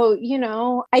 And so,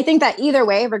 I think that either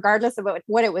way, regardless of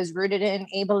what it was rooted in,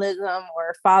 ableism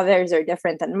or fathers are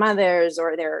different than mothers,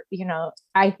 or they're,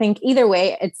 I think either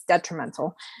way, it's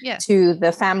detrimental to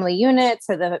the family unit,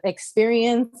 to the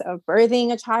experience of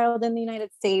birthing a child in the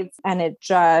United States. And it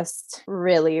just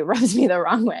really rubs me the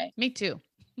wrong way. Me too.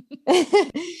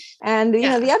 And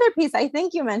the other piece I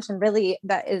think you mentioned really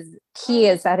that is key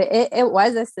is that it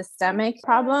was a systemic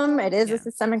problem. It is a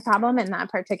systemic problem in that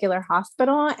particular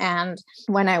hospital. And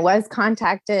when I was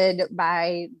contacted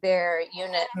by their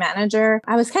unit manager,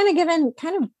 I was kind of given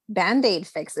Band-Aid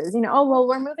fixes,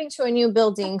 we're moving to a new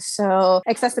building, so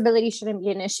accessibility shouldn't be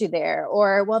an issue there.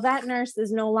 Or, well, that nurse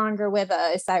is no longer with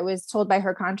us. I was told by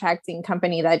her contracting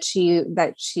company that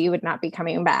she would not be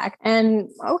coming back. And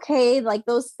okay, like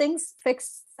those things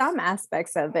fix some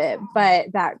aspects of it, but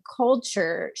that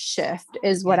culture shift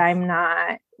is what I'm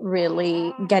not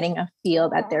really getting a feel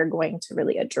that they're going to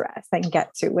really address and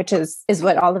get to, which is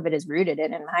what all of it is rooted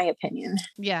in my opinion.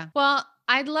 Yeah. Well,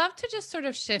 I'd love to just sort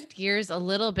of shift gears a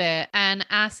little bit and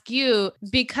ask you,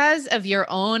 because of your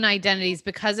own identities,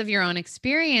 because of your own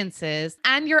experiences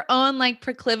and your own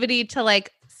proclivity to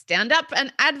stand up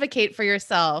and advocate for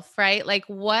yourself, right? Like,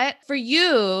 what for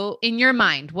you in your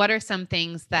mind, what are some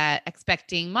things that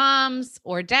expecting moms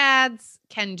or dads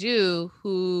can do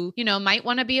who, might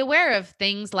want to be aware of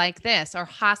things like this, or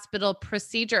hospital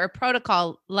procedure or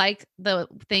protocol, like the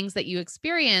things that you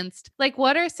experienced? Like,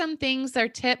 what are some things or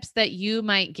tips that you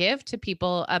might give to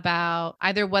people about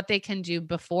either what they can do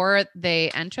before they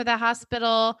enter the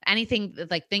hospital, anything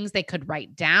like things they could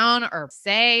write down or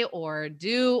say or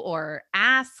do or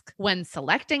ask when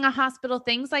selecting a hospital,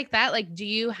 things like that? Like, do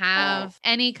you have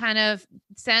any kind of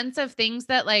sense of things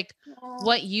that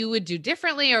what you would do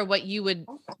differently, or what you would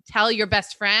tell your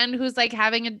best friend who's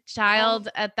having a child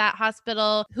at that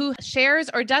hospital who shares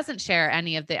or doesn't share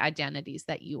any of the identities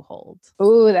that you hold?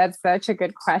 Oh, that's such a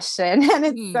good question. And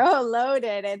it's so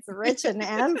loaded. It's rich in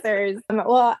answers.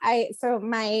 So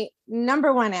my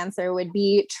number one answer would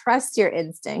be trust your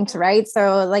instinct, right?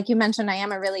 So like you mentioned, I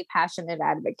am a really passionate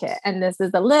advocate, and this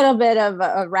is a little bit of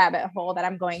a rabbit hole that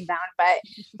I'm going down. But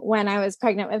when I was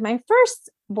pregnant with my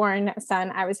firstborn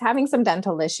son, I was having some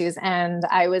dental issues, and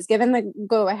I was given the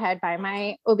go ahead by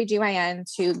my OBGYN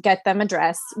to get them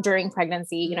addressed during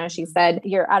pregnancy. She said,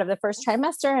 you're out of the first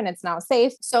trimester and it's now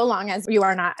safe, so long as you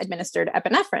are not administered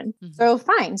epinephrine. Mm-hmm. So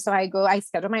fine. So I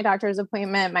schedule my doctor's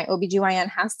appointment. My OBGYN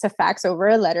has to fax over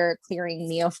a letter clearing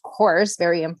me, of course,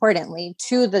 very importantly,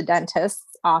 to the dentist's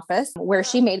office, where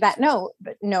she made that note,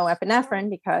 but no epinephrine,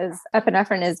 because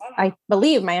epinephrine is, I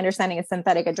believe, my understanding is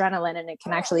synthetic adrenaline, and it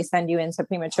can actually send you into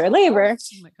premature labor.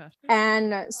 Oh my gosh.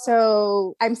 And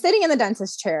so I'm sitting in the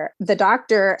dentist chair. The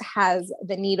doctor has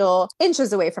the needle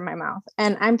inches away from my mouth.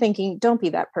 And I'm thinking, don't be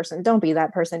that person. Don't be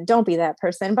that person. Don't be that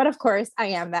person. But of course I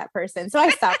am that person. So I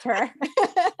stopped her.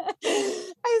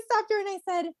 I stopped her and I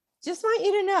said, just want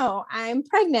you to know I'm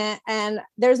pregnant and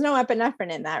there's no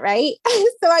epinephrine in that, right?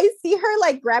 So I see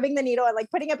her grabbing the needle and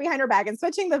putting it behind her back and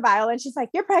switching the vial. And she's like,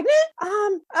 you're pregnant?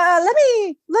 Let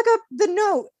me look up the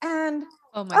note. And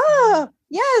God.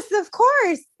 Yes, of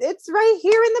course. It's right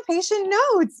here in the patient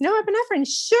notes. No epinephrine.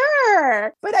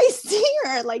 Sure. But I see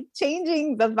her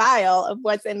changing the vial of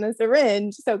what's in the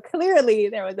syringe. So clearly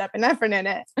there was epinephrine in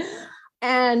it.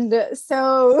 And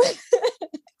so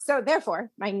therefore,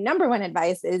 my number one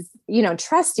advice is,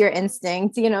 trust your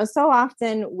instinct. So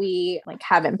often we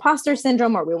have imposter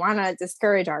syndrome, or we want to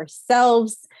discourage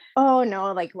ourselves oh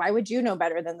no, like, why would you know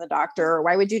better than the doctor? Or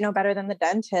why would you know better than the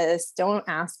dentist? Don't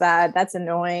ask that. That's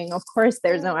annoying. Of course,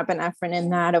 there's no epinephrine in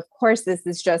that. Of course, this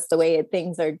is just the way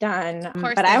things are done. Of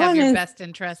course, But they I have want your to, best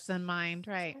interests in mind,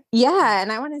 right? yeah.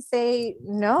 And I want to say,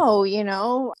 no,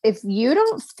 if you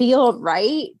don't feel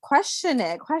right, question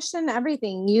it, question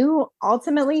everything. You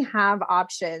ultimately have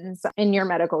options in your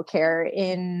medical care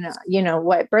in,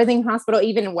 what birthing hospital,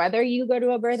 even whether you go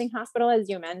to a birthing hospital, as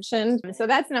you mentioned. So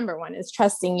that's number one, is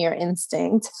trusting your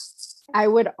instinct.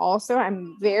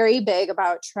 I'm very big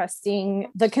about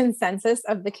trusting the consensus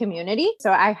of the community.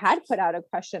 So I had put out a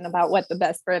question about what the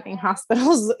best birthing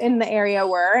hospitals in the area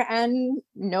were, and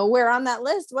nowhere on that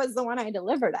list was the one I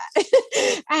delivered at.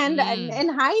 And in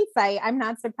hindsight, I'm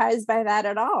not surprised by that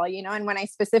at all, and when I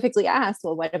specifically asked,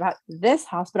 well, what about this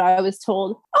hospital? I was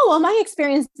told, oh, well, my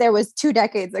experience there was 2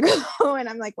 decades ago. And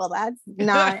I'm like, well,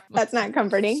 that's not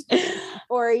comforting.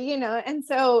 Or, and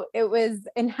so it was,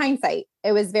 in hindsight,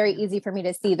 it was very easy for me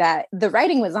to see that the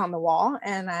writing was on the wall.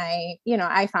 And I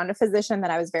found a physician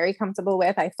that I was very comfortable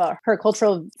with. I felt her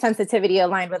cultural sensitivity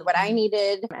aligned with what I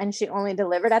needed. And she only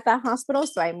delivered at that hospital.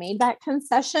 So I made that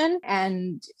concession.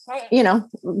 And,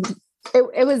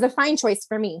 it was a fine choice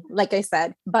for me, like I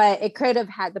said, but it could have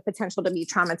had the potential to be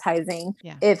traumatizing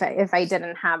if I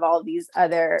didn't have all these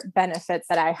other benefits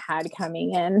that I had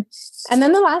coming in. And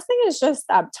then the last thing is just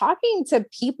talking to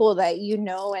people that you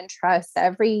know and trust.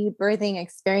 Every birthing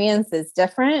experience is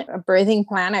different. A birthing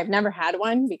plan, I've never had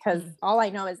one, because all I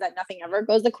know is that nothing ever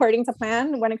goes according to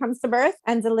plan when it comes to birth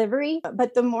and delivery.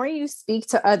 But the more you speak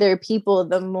to other people,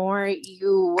 the more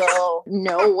you will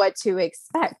know what to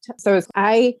expect. So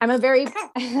I'm a very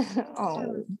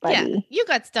oh, buddy. Yeah, you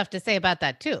got stuff to say about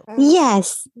that too.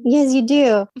 Yes, you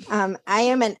do. I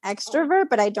am an extrovert,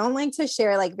 but I don't like to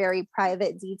share like very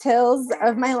private details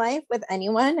of my life with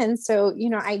anyone. And so,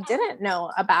 I didn't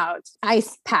know about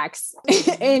ice packs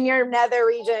in your nether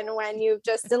region when you've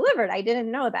just delivered. I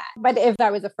didn't know that. But if I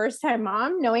was a first-time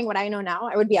mom, knowing what I know now,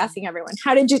 I would be asking everyone,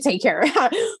 how did you take care?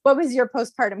 What was your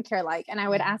postpartum care like? And I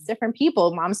would ask different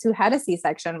people, moms who had a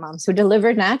C-section, moms who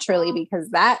delivered naturally, because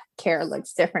that care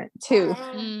looks different too.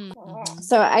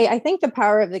 So I think the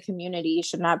power of the community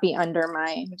should not be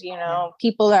undermined.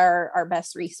 People are our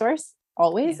best resource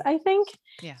always, I think.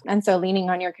 Yeah. And so leaning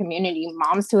on your community,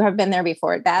 moms who have been there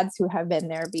before, dads who have been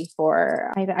there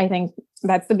before. I think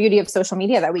that's the beauty of social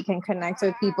media, that we can connect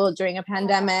with people during a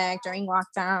pandemic, during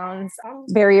lockdowns.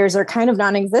 Barriers are kind of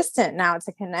non-existent now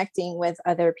to connecting with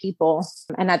other people.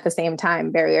 And at the same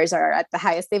time, barriers are at the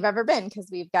highest they've ever been, because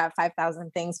we've got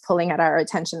 5,000 things pulling at our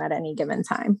attention at any given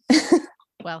time.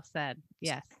 Well said.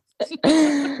 Yes.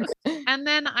 And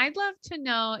then I'd love to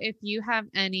know if you have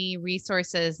any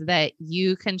resources that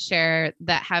you can share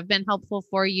that have been helpful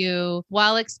for you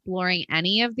while exploring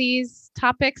any of these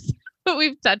topics that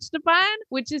we've touched upon,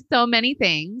 which is so many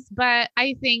things. But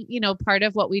I think, part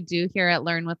of what we do here at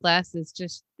Learn with Less is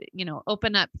just,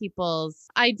 open up people's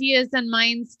ideas and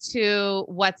minds to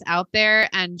what's out there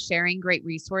and sharing great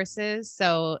resources.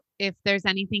 So if there's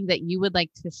anything that you would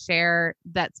like to share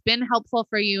that's been helpful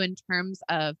for you in terms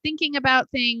of thinking about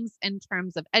things, in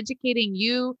terms of educating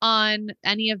you on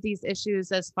any of these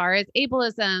issues, as far as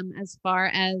ableism, as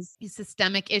far as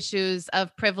systemic issues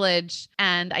of privilege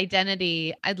and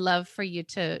identity, I'd love for you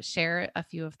to share a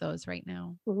few of those right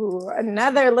now. Ooh,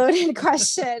 another loaded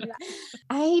question.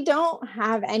 I don't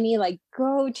have any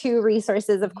go-to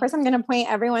resources. Of course, I'm going to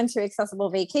point everyone to Accessible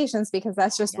Vacations, because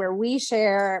that's just where we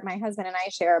share, my husband and I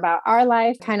share about our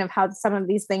life, kind of how some of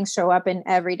these things show up in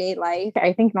everyday life.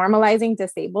 I think normalizing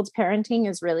disabled parenting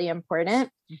is really important.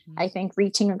 I think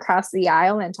reaching across the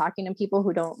aisle and talking to people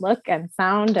who don't look and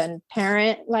sound and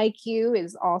parent like you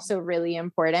is also really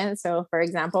important. So, for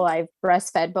example, I've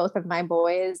breastfed both of my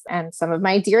boys, and some of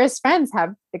my dearest friends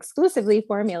have exclusively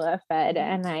formula fed.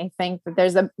 And I think that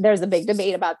there's a big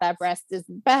debate about that. Breast is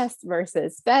best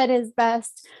versus fed is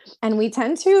best. And we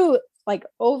tend to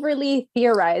overly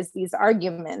theorize these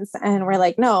arguments. And we're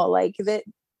like, no, that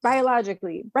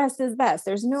biologically breast is best.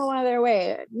 There's no other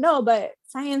way. No, but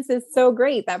science is so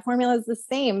great. That formula is the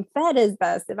same. Fed is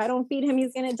best. If I don't feed him,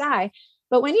 he's going to die.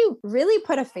 But when you really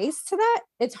put a face to that,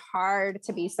 it's hard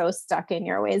to be so stuck in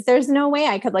your ways. There's no way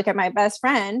I could look at my best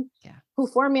friend who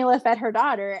formula fed her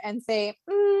daughter and say,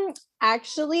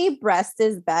 actually breast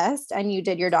is best and you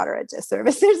did your daughter a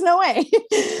disservice. There's no way.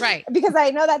 Right. Because I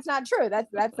know that's not true.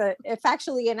 That's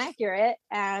factually inaccurate.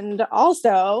 And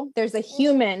also there's a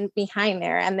human behind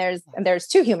there, and there's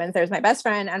two humans. There's my best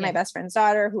friend and my best friend's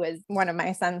daughter, who is one of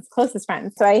my son's closest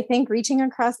friends. So I think reaching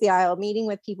across the aisle, meeting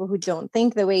with people who don't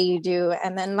think the way you do.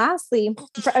 And then lastly,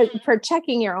 for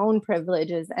checking your own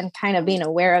privileges and kind of being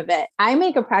aware of it. I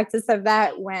make a practice of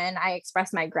that when I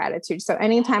express my gratitude. So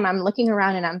anytime I'm looking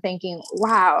around and I'm thinking,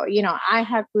 wow, I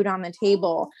have food on the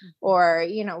table, or,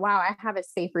 wow, I have a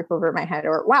safe roof over my head,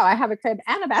 or wow, I have a crib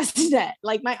and a bassinet.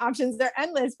 Like, my options are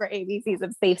endless for ABCs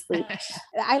of safe sleep.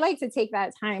 I like to take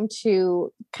that time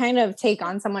to kind of take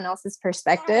on someone else's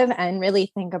perspective and really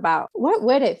think about what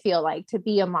would it feel like to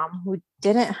be a mom who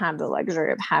didn't have the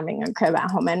luxury of having a crib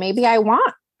at home. And maybe I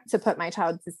want to put my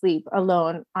child to sleep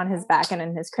alone on his back and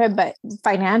in his crib, but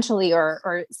financially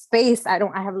or space, I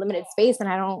have limited space and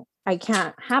I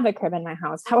can't have a crib in my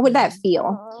house. How would that feel?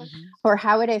 Mm-hmm. Or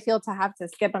how would it feel to have to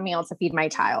skip a meal to feed my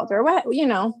child, or what, you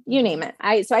name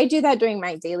it. So I do that during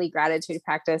my daily gratitude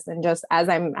practice. And just as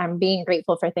I'm being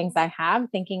grateful for things I have,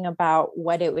 thinking about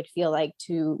what it would feel like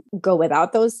to go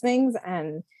without those things,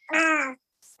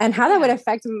 and how that would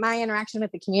affect my interaction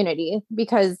with the community.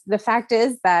 Because the fact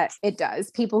is that it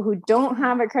does. People who don't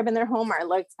have a crib in their home are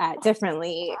looked at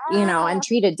differently, and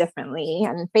treated differently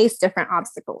and face different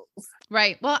obstacles.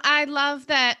 Right. Well, I love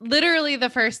that literally the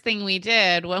first thing we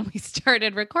did when we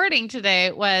started recording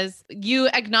today was you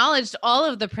acknowledged all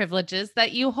of the privileges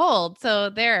that you hold.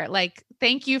 So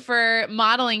thank you for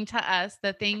modeling to us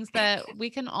the things that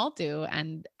we can all do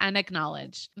and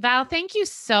acknowledge. Val, thank you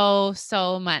so,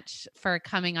 so much for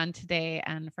coming on today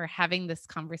and for having this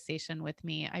conversation with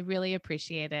me. I really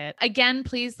appreciate it. Again,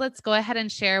 please, let's go ahead and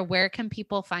share, where can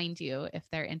people find you if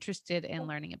they're interested in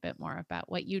learning a bit more about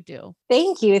what you do?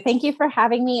 Thank you. Thank you for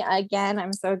having me again.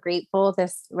 I'm so grateful.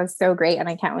 This was so great. And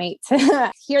I can't wait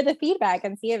to hear the feedback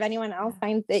and see if anyone else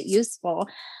finds it useful.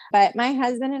 But my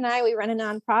husband and I, we run a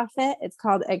nonprofit. It's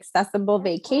called Accessible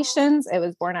Vacations. It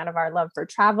was born out of our love for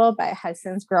travel, but has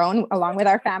since grown along with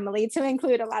our family to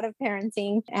include a lot of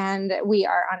parenting. And we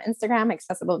are on Instagram,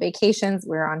 Accessible Vacations.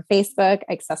 We're on Facebook,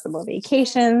 Accessible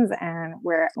Vacations. And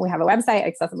we have a website,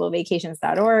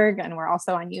 accessiblevacations.org. And we're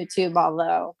also on YouTube,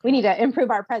 although we need to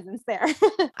improve our presence there.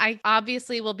 I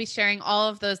obviously will be sharing all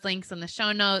of those links in the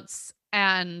show notes.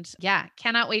 And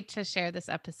cannot wait to share this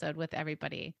episode with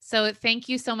everybody. So thank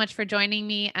you so much for joining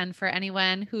me. And for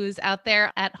anyone who's out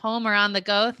there at home or on the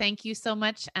go, thank you so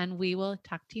much. And we will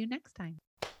talk to you next time.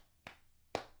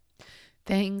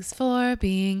 Thanks for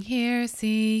being here.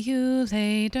 See you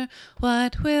later.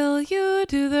 What will you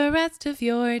do the rest of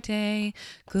your day?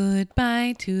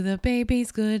 Goodbye to the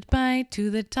babies. Goodbye to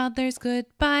the toddlers.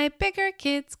 Goodbye, bigger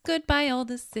kids. Goodbye, all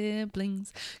the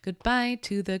siblings. Goodbye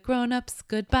to the grown-ups.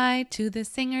 Goodbye to the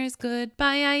singers.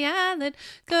 Goodbye, I yelled.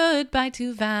 Goodbye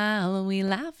to Val. We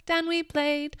laughed and we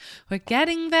played. We're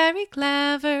getting very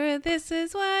clever. This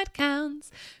is what counts.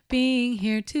 Being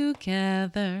here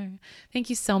together. Thank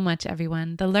you so much,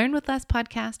 everyone. The Learn with Less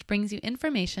podcast brings you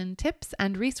information, tips,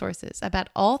 and resources about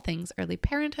all things early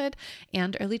parenthood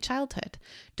and early childhood.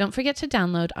 Don't forget to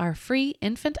download our free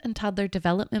infant and toddler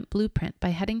development blueprint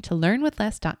by heading to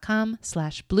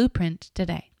learnwithless.com/blueprint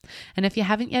today. And if you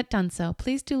haven't yet done so,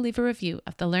 please do leave a review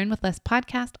of the Learn with Less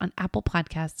podcast on Apple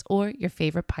Podcasts or your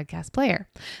favorite podcast player.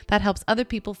 That helps other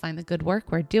people find the good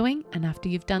work we're doing. And after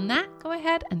you've done that, go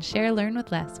ahead and share Learn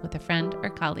with Less with a friend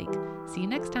or colleague. See you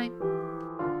next time.